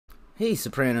Hey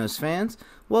Sopranos fans,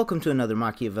 welcome to another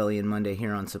Machiavellian Monday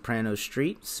here on Sopranos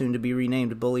Street, soon to be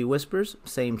renamed Bully Whispers,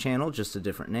 same channel, just a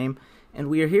different name, and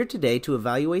we are here today to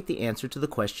evaluate the answer to the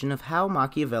question of how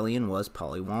Machiavellian was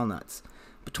Paulie Walnuts.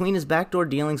 Between his backdoor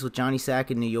dealings with Johnny Sack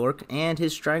in New York and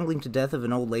his strangling to death of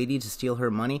an old lady to steal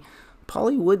her money,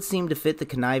 Paulie would seem to fit the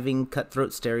conniving,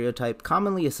 cutthroat stereotype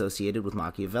commonly associated with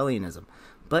Machiavellianism,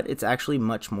 but it's actually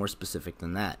much more specific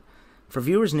than that. For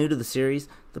viewers new to the series,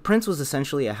 The Prince was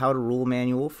essentially a how-to-rule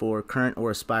manual for current or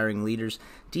aspiring leaders,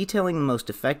 detailing the most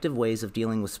effective ways of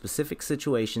dealing with specific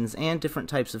situations and different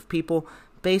types of people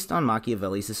based on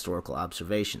Machiavelli's historical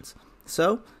observations.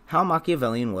 So, how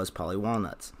Machiavellian was Paulie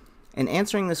Walnuts? In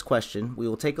answering this question, we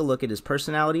will take a look at his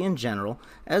personality in general,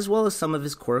 as well as some of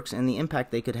his quirks and the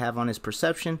impact they could have on his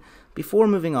perception, before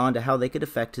moving on to how they could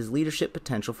affect his leadership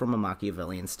potential from a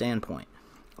Machiavellian standpoint.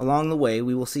 Along the way,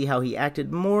 we will see how he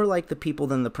acted more like the people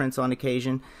than the prince on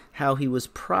occasion, how he was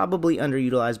probably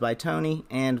underutilized by Tony,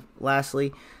 and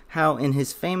lastly, how in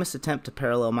his famous attempt to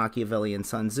parallel Machiavelli and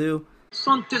Sun Tzu,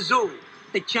 Sun Tzu,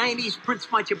 the Chinese Prince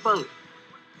Machiavelli.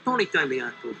 Tony told me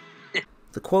on to.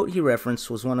 The quote he referenced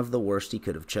was one of the worst he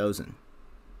could have chosen.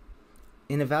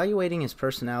 In evaluating his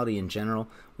personality in general,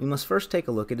 we must first take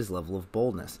a look at his level of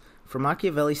boldness. For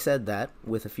Machiavelli said that,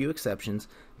 with a few exceptions,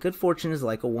 good fortune is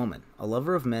like a woman, a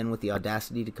lover of men with the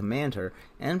audacity to command her,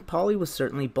 and Paulie was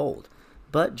certainly bold.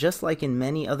 But just like in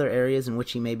many other areas in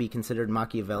which he may be considered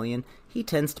Machiavellian, he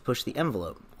tends to push the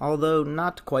envelope, although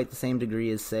not to quite the same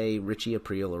degree as, say, Richie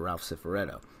Aprile or Ralph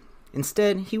Cifaretto.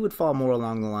 Instead, he would fall more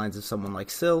along the lines of someone like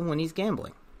Syl when he's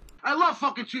gambling. I love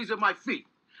fucking cheese at my feet.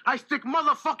 I stick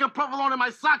motherfucking provolone in my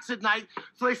socks at night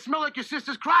so they smell like your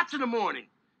sister's crotch in the morning.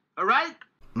 Alright?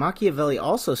 Machiavelli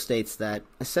also states that,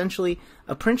 essentially,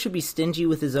 a prince should be stingy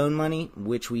with his own money,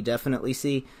 which we definitely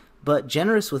see, but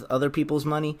generous with other people's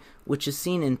money, which is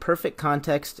seen in perfect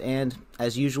context and,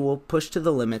 as usual, pushed to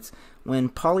the limits when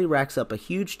Paulie racks up a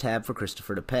huge tab for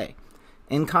Christopher to pay.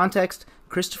 In context,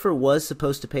 Christopher was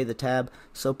supposed to pay the tab,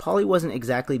 so Paulie wasn't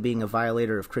exactly being a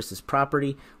violator of Chris's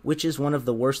property, which is one of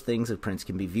the worst things a prince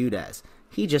can be viewed as.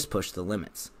 He just pushed the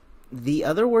limits. The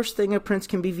other worst thing a prince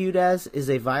can be viewed as is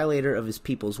a violator of his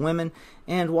people's women,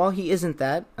 and while he isn't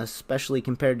that, especially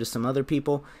compared to some other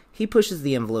people, he pushes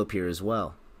the envelope here as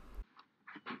well.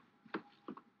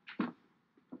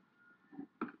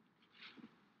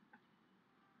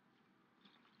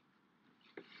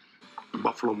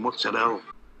 Buffalo mozzarella.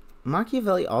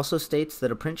 Machiavelli also states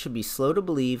that a prince should be slow to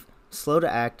believe, slow to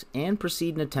act, and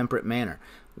proceed in a temperate manner,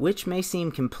 which may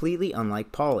seem completely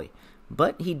unlike Paulie.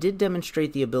 But he did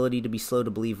demonstrate the ability to be slow to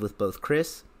believe with both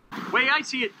Chris. Way I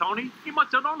see it, Tony, he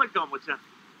must have known the gun was empty.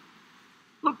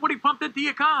 Look what he pumped into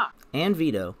your car. And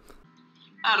Vito.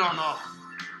 I don't know.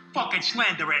 Fucking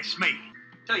slanderous me.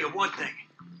 Tell you one thing,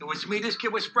 if it was me this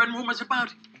kid was spreading rumors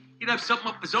about, he'd have something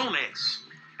up his own ass.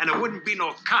 And it wouldn't be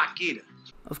no cock either.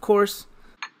 Of course.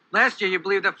 Last year you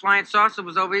believed that flying saucer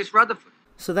was over East Rutherford.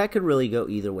 So that could really go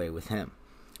either way with him.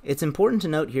 It's important to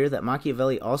note here that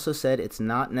Machiavelli also said it's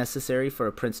not necessary for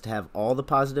a prince to have all the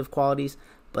positive qualities,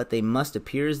 but they must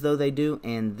appear as though they do,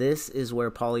 and this is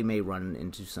where Paulie may run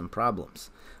into some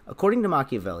problems. According to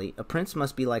Machiavelli, a prince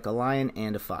must be like a lion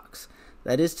and a fox.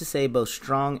 That is to say, both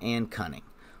strong and cunning.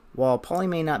 While Paulie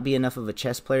may not be enough of a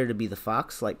chess player to be the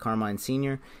fox like Carmine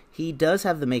Sr., he does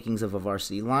have the makings of a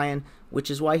varsity lion, which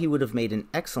is why he would have made an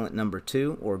excellent number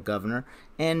 2, or governor,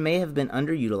 and may have been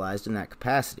underutilized in that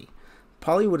capacity.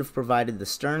 Paulie would have provided the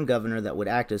stern governor that would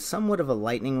act as somewhat of a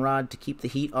lightning rod to keep the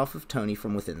heat off of Tony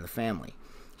from within the family.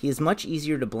 He is much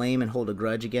easier to blame and hold a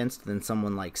grudge against than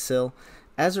someone like Syl.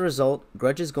 As a result,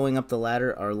 grudges going up the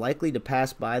ladder are likely to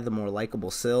pass by the more likable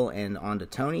Syl and onto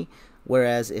Tony,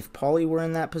 whereas if Paulie were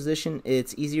in that position,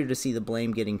 it's easier to see the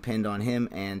blame getting pinned on him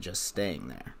and just staying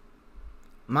there.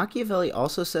 Machiavelli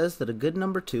also says that a good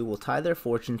number 2 will tie their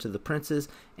fortune to the prince's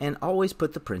and always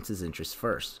put the prince's interests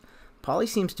first. Paulie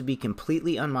seems to be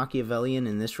completely un-Machiavellian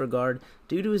in this regard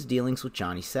due to his dealings with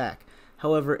Johnny Sack.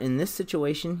 However, in this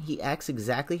situation, he acts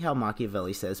exactly how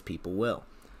Machiavelli says people will.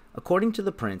 According to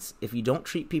the prince, if you don't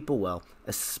treat people well,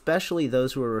 especially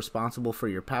those who are responsible for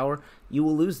your power, you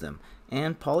will lose them,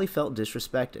 and Paulie felt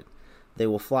disrespected. They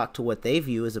will flock to what they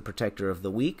view as a protector of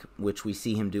the weak, which we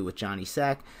see him do with Johnny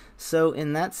Sack, so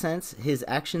in that sense, his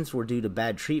actions were due to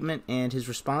bad treatment, and his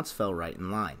response fell right in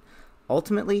line.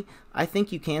 Ultimately, I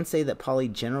think you can say that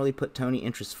Paulie generally put Tony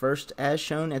interests first, as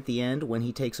shown at the end when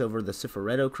he takes over the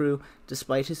Cifaretto crew,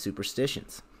 despite his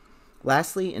superstitions.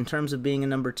 Lastly, in terms of being a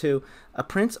number 2, a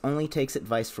prince only takes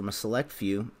advice from a select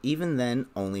few, even then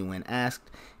only when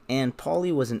asked, and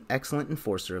Paulie was an excellent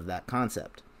enforcer of that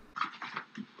concept.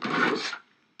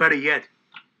 Better yet,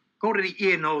 Go to the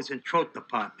ear, nose, and throat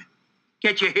department.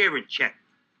 Get your hearing checked.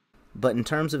 But in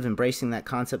terms of embracing that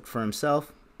concept for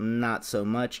himself, not so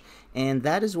much, and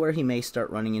that is where he may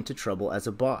start running into trouble as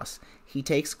a boss. He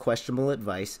takes questionable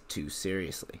advice too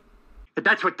seriously. But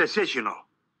that's what this is, you know.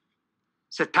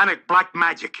 Satanic black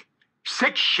magic.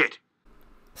 Sick shit.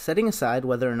 Setting aside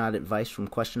whether or not advice from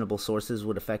questionable sources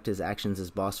would affect his actions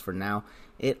as boss for now,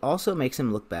 it also makes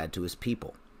him look bad to his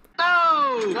people.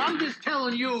 No! I'm just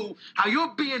telling you how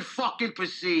you're being fucking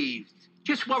perceived.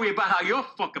 Just worry about how you're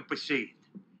fucking perceived.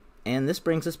 And this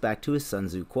brings us back to his Sun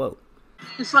Tzu quote.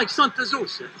 It's like Sun Tzu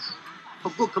says. A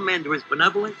good commander is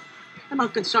benevolent and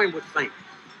unconcerned with fame.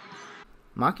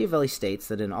 Machiavelli states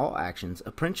that in all actions,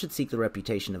 a prince should seek the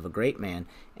reputation of a great man,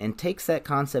 and takes that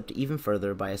concept even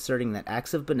further by asserting that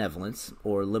acts of benevolence,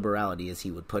 or liberality as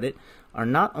he would put it, are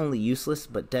not only useless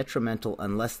but detrimental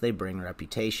unless they bring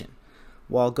reputation.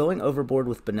 While going overboard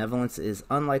with benevolence is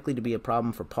unlikely to be a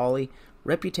problem for Paulie,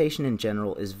 reputation in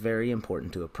general is very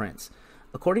important to a prince.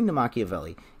 According to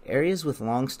Machiavelli, areas with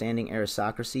long-standing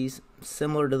aristocracies,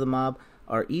 similar to the mob,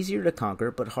 are easier to conquer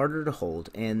but harder to hold,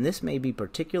 and this may be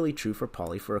particularly true for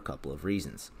Paulie for a couple of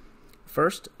reasons.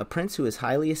 First, a prince who is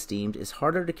highly esteemed is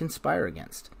harder to conspire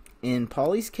against. In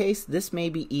Paulie's case, this may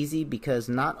be easy because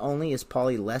not only is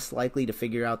Paulie less likely to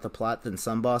figure out the plot than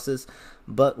some bosses,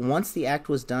 but once the act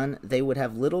was done, they would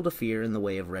have little to fear in the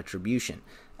way of retribution,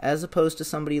 as opposed to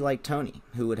somebody like Tony,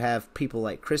 who would have people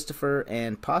like Christopher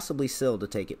and possibly Syl to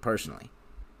take it personally.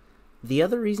 The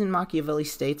other reason Machiavelli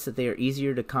states that they are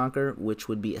easier to conquer, which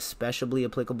would be especially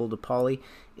applicable to Paulie,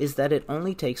 is that it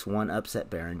only takes one upset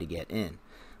baron to get in.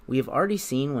 We have already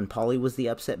seen when Paulie was the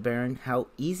upset baron how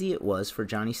easy it was for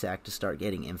Johnny Sack to start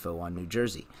getting info on New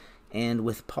Jersey, and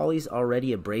with Paulie's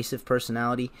already abrasive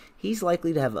personality, he's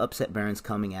likely to have upset barons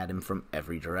coming at him from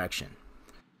every direction.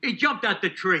 He jumped out the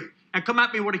tree and come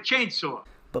at me with a chainsaw.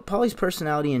 But Paulie's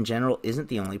personality in general isn't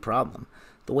the only problem.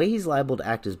 The way he's liable to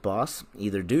act as boss,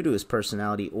 either due to his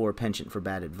personality or penchant for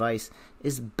bad advice,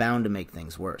 is bound to make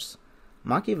things worse.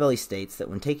 Machiavelli states that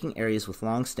when taking areas with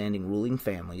long-standing ruling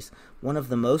families, one of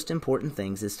the most important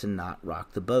things is to not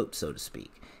rock the boat, so to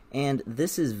speak. And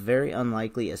this is very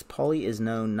unlikely, as Paulie is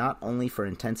known not only for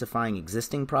intensifying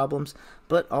existing problems,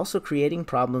 but also creating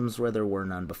problems where there were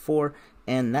none before,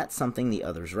 and that's something the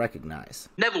others recognize.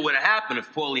 Never would have happened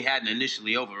if Paulie hadn't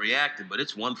initially overreacted, but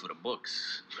it's one for the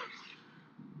books.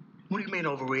 What do you mean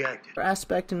overreacted? Another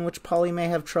aspect in which Paulie may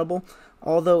have trouble,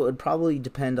 although it would probably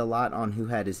depend a lot on who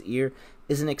had his ear,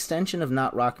 is an extension of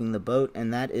not rocking the boat,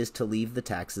 and that is to leave the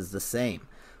taxes the same.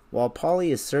 While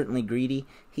Paulie is certainly greedy,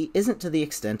 he isn't to the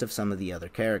extent of some of the other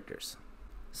characters.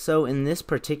 So in this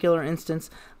particular instance,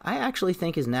 I actually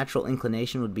think his natural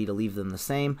inclination would be to leave them the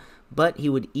same, but he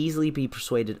would easily be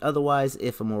persuaded otherwise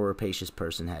if a more rapacious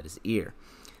person had his ear.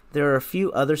 There are a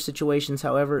few other situations,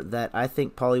 however, that I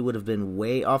think Paulie would have been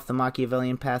way off the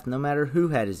Machiavellian path no matter who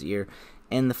had his ear,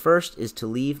 and the first is to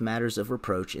leave matters of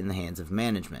reproach in the hands of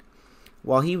management.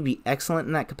 While he would be excellent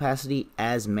in that capacity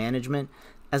as management,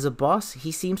 as a boss,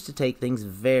 he seems to take things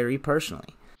very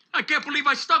personally. I can't believe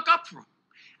I stuck up for him.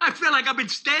 I feel like I've been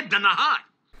stabbed in the heart.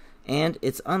 And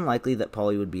it's unlikely that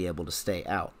Paulie would be able to stay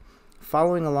out.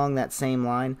 Following along that same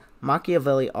line,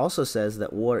 Machiavelli also says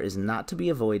that war is not to be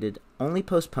avoided, only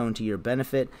postponed to your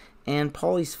benefit, and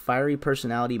Paulie's fiery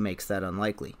personality makes that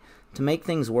unlikely. To make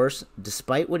things worse,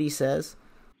 despite what he says,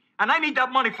 And I need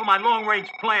that money for my long-range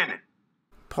planning.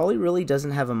 Paulie really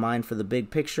doesn't have a mind for the big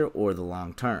picture or the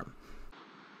long term.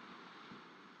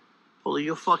 Paulie,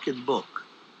 your fucking book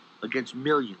against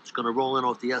millions gonna roll in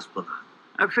off the Esplanade.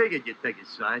 I figured you'd take his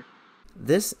side.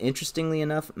 This, interestingly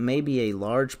enough, may be a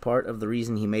large part of the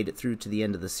reason he made it through to the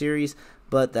end of the series,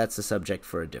 but that's a subject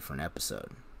for a different episode.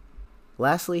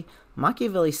 Lastly,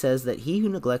 Machiavelli says that he who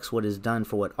neglects what is done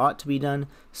for what ought to be done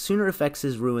sooner effects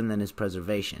his ruin than his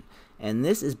preservation, and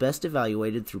this is best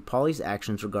evaluated through Paulie's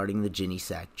actions regarding the ginny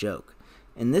sack joke.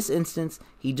 In this instance,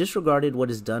 he disregarded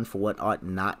what is done for what ought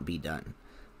not be done.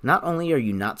 Not only are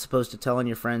you not supposed to tell on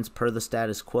your friends per the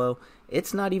status quo,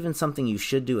 it's not even something you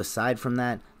should do aside from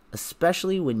that,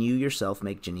 especially when you yourself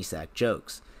make ginny sack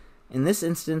jokes. In this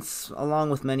instance,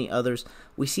 along with many others,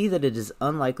 we see that it is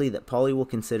unlikely that Paulie will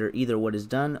consider either what is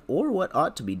done or what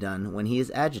ought to be done when he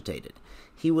is agitated.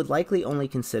 He would likely only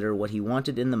consider what he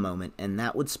wanted in the moment, and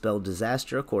that would spell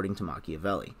disaster according to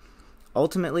Machiavelli.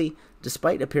 Ultimately,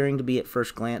 despite appearing to be at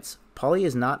first glance, Paulie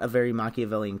is not a very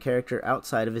Machiavellian character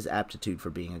outside of his aptitude for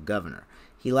being a governor.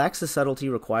 He lacks the subtlety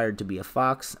required to be a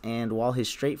fox, and while his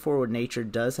straightforward nature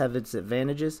does have its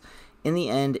advantages, in the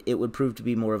end it would prove to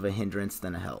be more of a hindrance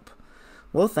than a help.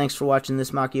 Well, thanks for watching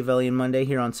this Machiavellian Monday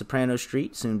here on Soprano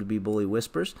Street, soon to be Bully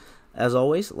Whispers. As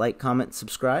always, like, comment,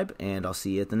 subscribe, and I'll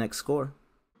see you at the next score.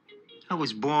 I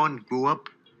was born, grew up,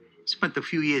 spent a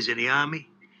few years in the army,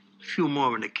 a few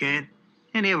more in the can,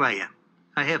 and here I am,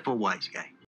 a half a wise guy.